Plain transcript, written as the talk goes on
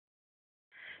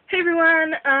Hey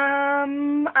everyone,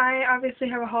 I obviously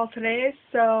have a haul today,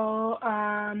 so,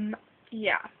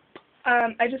 yeah.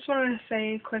 I just wanted to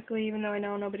say quickly, even though I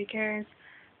know nobody cares,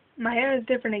 my hair is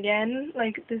different again.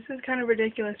 Like, this is kind of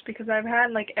ridiculous because I've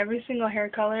had, like, every single hair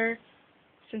color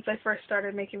since I first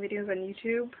started making videos on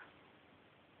YouTube.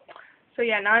 So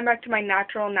yeah, now I'm back to my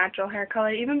natural hair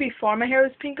color. Even before my hair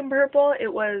was pink and purple,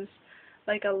 it was,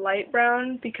 like, a light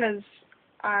brown because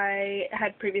I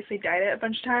had previously dyed it a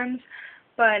bunch of times.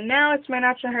 But now it's my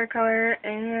natural hair color,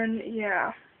 and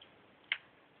yeah,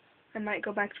 I might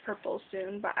go back to purple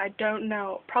soon, but I don't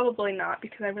know. Probably not,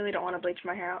 because I really don't want to bleach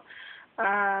my hair out.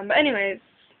 But anyways,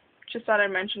 just thought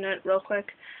I'd mention it real quick.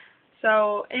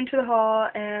 So, into the haul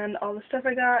and all the stuff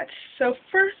I got. So,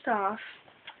 first off,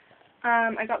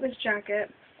 I got this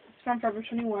jacket. It's from Forever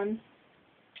 21.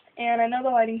 And I know the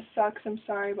lighting sucks, I'm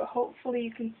sorry, but hopefully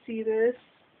you can see this.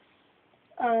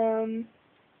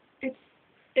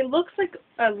 It looks like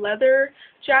a leather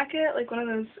jacket, like one of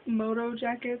those moto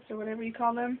jackets or whatever you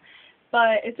call them,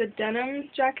 but it's a denim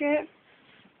jacket,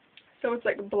 so it's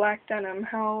like black denim.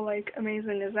 How, like,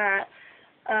 amazing is that?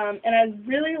 And I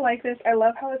really like this. I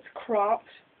love how it's cropped,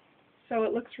 so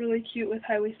it looks really cute with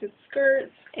high-waisted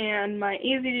skirts, and my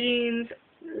easy jeans.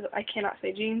 I cannot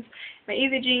say jeans. My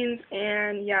easy jeans,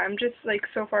 and yeah, I'm just, like,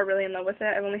 so far really in love with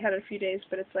it. I've only had it a few days,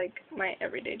 but it's like my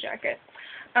everyday jacket.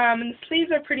 And the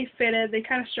sleeves are pretty fitted. They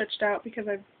kind of stretched out because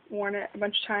I've worn it a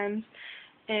bunch of times.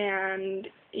 And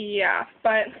yeah,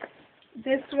 but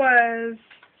this was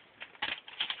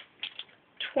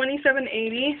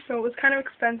 $27.80, so it was kind of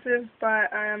expensive,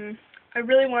 but I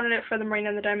really wanted it for the Marina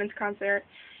and the Diamonds concert,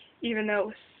 even though it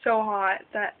was so hot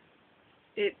that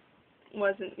it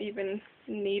wasn't even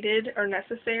needed or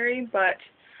necessary, but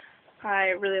I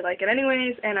really like it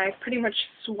anyways, and I pretty much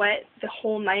sweat the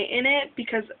whole night in it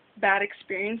because bad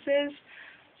experiences,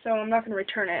 so I'm not going to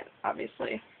return it,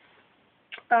 obviously.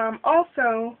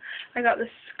 Also, I got this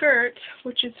skirt,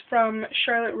 which is from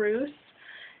Russe,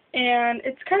 and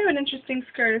it's kind of an interesting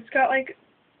skirt. It's got, like,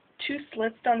 two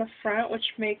slits down the front, which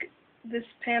make this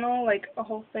panel, like, a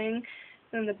whole thing, and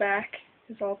then the back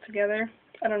is all together.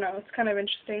 I don't know, it's kind of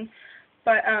interesting.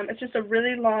 But it's just a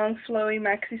really long, flowy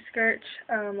maxi skirt,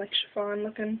 like chiffon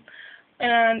looking,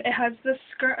 and it has this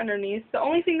skirt underneath. The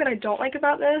only thing that I don't like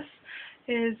about this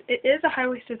is it is a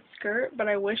high-waisted skirt, but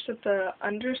I wish that the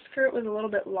underskirt was a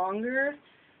little bit longer,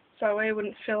 so that way it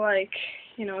wouldn't feel like,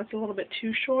 you know, it's a little bit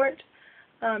too short.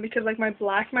 Because, like, my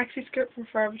black maxi skirt from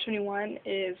Forever 21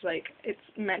 is, like, it's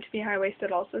meant to be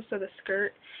high-waisted also, so the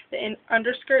skirt, the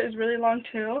underskirt is really long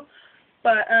too,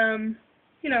 but,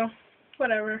 you know,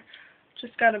 whatever.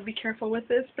 Just gotta be careful with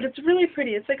this, but it's really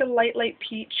pretty. It's like a light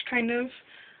peach kind of,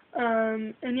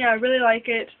 and yeah, I really like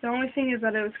it. The only thing is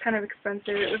that it was kind of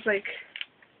expensive. It was like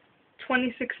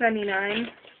 $26.99.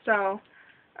 So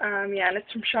yeah, and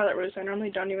it's from Russe. I normally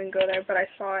don't even go there, but I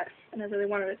saw it and I really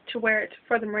wanted to wear it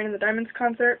for the Marina and the Diamonds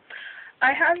concert.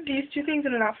 I have these two things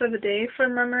in an outfit of the day for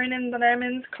my Marina and the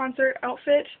Diamonds concert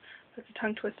outfit. That's a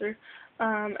tongue twister.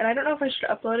 And I don't know if I should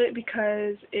upload it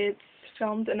because it's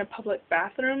filmed in a public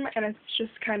bathroom and it's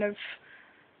just kind of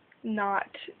not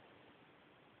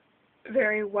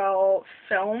very well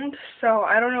filmed, so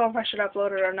I don't know if I should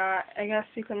upload it or not. I guess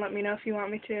you can let me know if you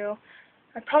want me to.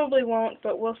 I probably won't,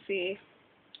 but we'll see.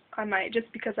 I might,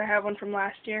 just because I have one from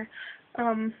last year.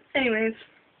 Anyways,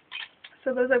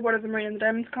 so those I wore to the Marina and the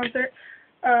Diamonds concert.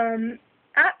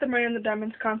 At the Marina and the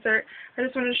Diamonds concert, I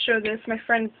just wanted to show this. My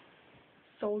friend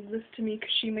sold this to me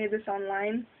because she made this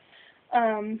online.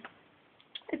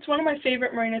 It's one of my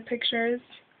favorite Marina pictures.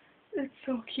 It's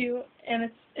so cute, and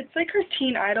it's like her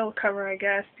Teen Idol cover, I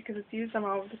guess, because it's used on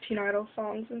all of the Teen Idol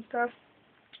songs and stuff.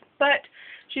 But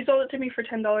she sold it to me for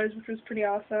 $10, which was pretty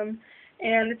awesome,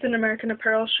 and it's an American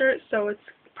Apparel shirt, so it's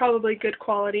probably good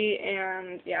quality,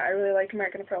 and yeah, I really like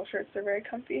American Apparel shirts. They're very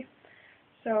comfy.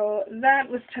 So that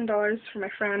was $10 for my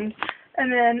friend.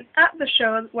 And then at the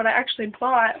show, what I actually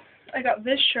bought, I got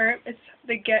this shirt. It's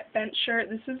the Get Bent shirt.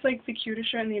 This is like the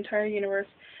cutest shirt in the entire universe.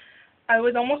 I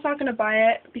was almost not going to buy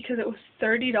it because it was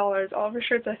 $30. All of her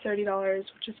shirts are $30,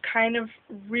 which is kind of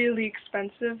really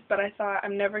expensive, but I thought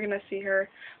I'm never going to see her.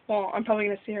 Well, I'm probably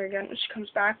going to see her again when she comes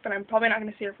back, but I'm probably not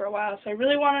going to see her for a while, so I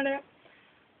really wanted it,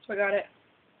 so I got it.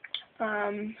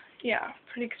 Yeah,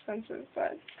 pretty expensive,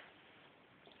 but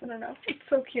I don't know. It's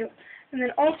so cute. And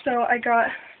then also I got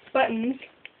buttons.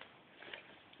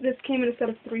 This came in a set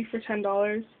of 3 for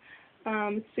 $10.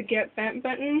 It's the Get Bent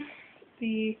button,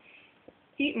 the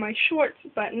Eat My Shorts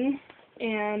button,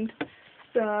 and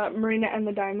the Marina and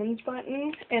the Diamonds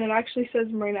button. And it actually says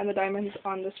Marina and the Diamonds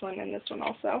on this one and this one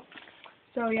also.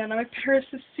 So yeah, now my purse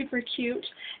is super cute,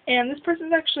 and this purse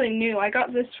is actually new. I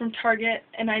got this from Target,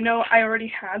 and I know I already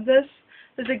had this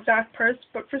exact purse,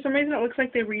 but for some reason it looks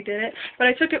like they redid it. But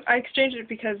I exchanged it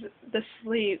because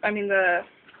the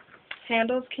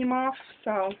handles came off,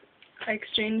 so I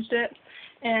exchanged it.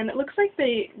 And it looks like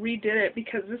they redid it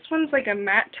because this one's like a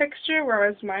matte texture,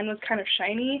 whereas mine was kind of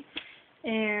shiny.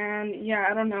 And yeah,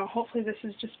 I don't know. Hopefully this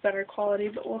is just better quality,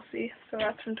 but we'll see. So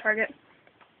that's from Target.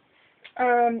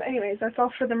 Anyways, that's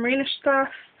all for the Marina stuff.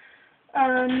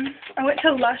 I went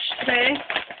to Lush today,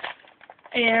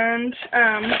 and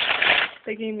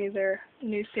they gave me their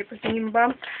newspaper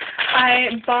thingamabob. I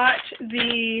bought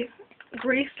the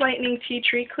Grease Lightning Tea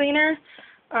Tree Cleaner.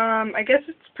 I guess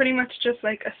it's pretty much just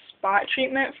like a spot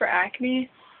treatment for acne.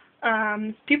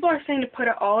 People are saying to put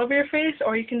it all over your face,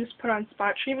 or you can just put on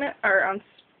spot treatment, or on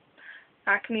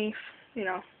acne, you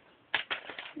know.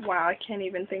 Wow, I can't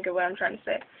even think of what I'm trying to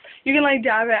say. You can like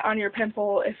dab it on your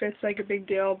pimple if it's like a big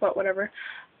deal, but whatever.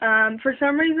 For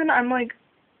some reason, I'm like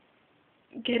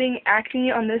getting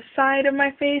acne on this side of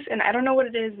my face, and I don't know what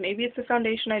it is. Maybe it's the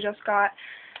foundation I just got.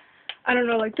 I don't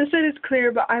know, like this side is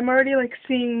clear, but I'm already like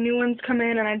seeing new ones come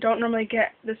in, and I don't normally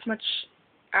get this much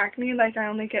acne, like I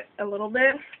only get a little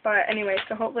bit. But anyway,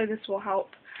 so hopefully this will help.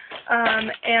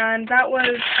 And that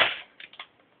was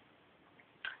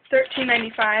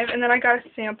 $13.95, and then I got a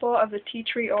sample of the tea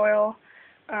tree oil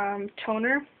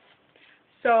toner.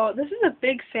 So this is a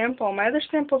big sample. My other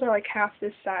samples are like half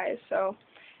this size, so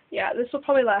yeah, this will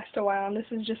probably last a while, and this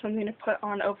is just something to put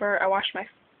on after I wash my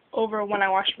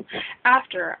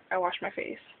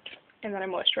face, and then I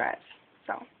moisturize.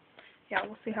 So yeah,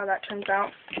 we'll see how that turns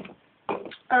out.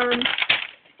 And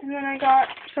then I got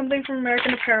something from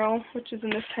American Apparel, which is in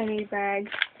this tiny bag.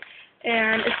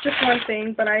 And it's just one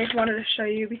thing, but I wanted to show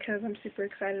you because I'm super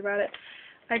excited about it.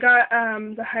 I got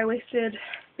the high-waisted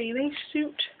bathing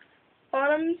suit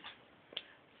bottoms.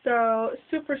 So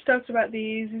super stoked about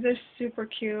these. These are super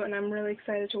cute, and I'm really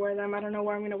excited to wear them. I don't know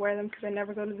where I'm going to wear them because I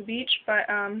never go to the beach. But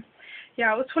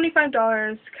yeah, it was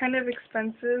 $25. Kind of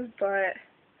expensive, but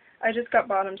I just got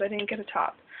bottoms. I didn't get a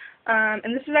top.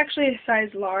 And this is actually a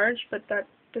size large, but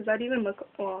does that even look,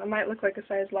 well, it might look like a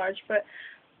size large, but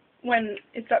when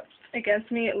it's up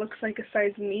against me, it looks like a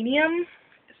size medium.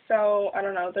 So I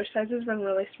don't know, their sizes run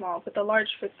really small, but the large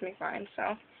fits me fine.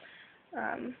 So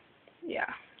yeah,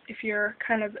 if you're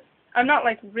kind of, I'm not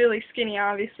like really skinny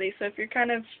obviously, so if you're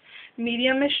kind of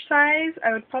medium-ish size,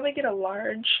 I would probably get a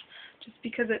large, just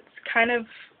because it's kind of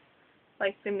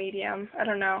like the medium. I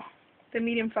don't know, the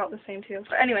medium felt the same too.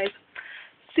 But anyways,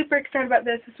 super excited about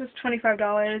this. This was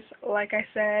 $25, like I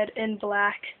said, in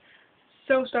black.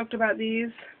 So stoked about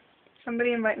these.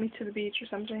 Somebody invite me to the beach or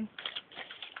something.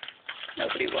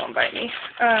 Nobody will invite me.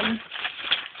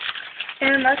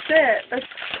 And that's it. That's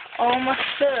all my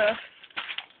stuff.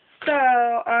 So,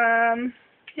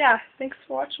 yeah, thanks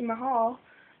for watching my haul.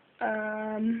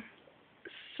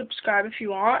 Subscribe if you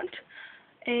want.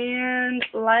 And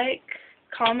like,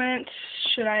 comment,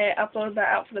 should I upload that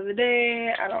outfit of the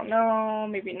day? I don't know,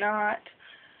 maybe not.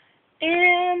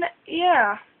 And,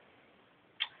 yeah.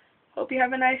 Hope you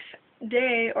have a nice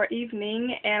day or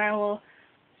evening, and I will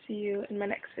see you in my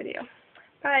next video.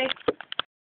 Bye!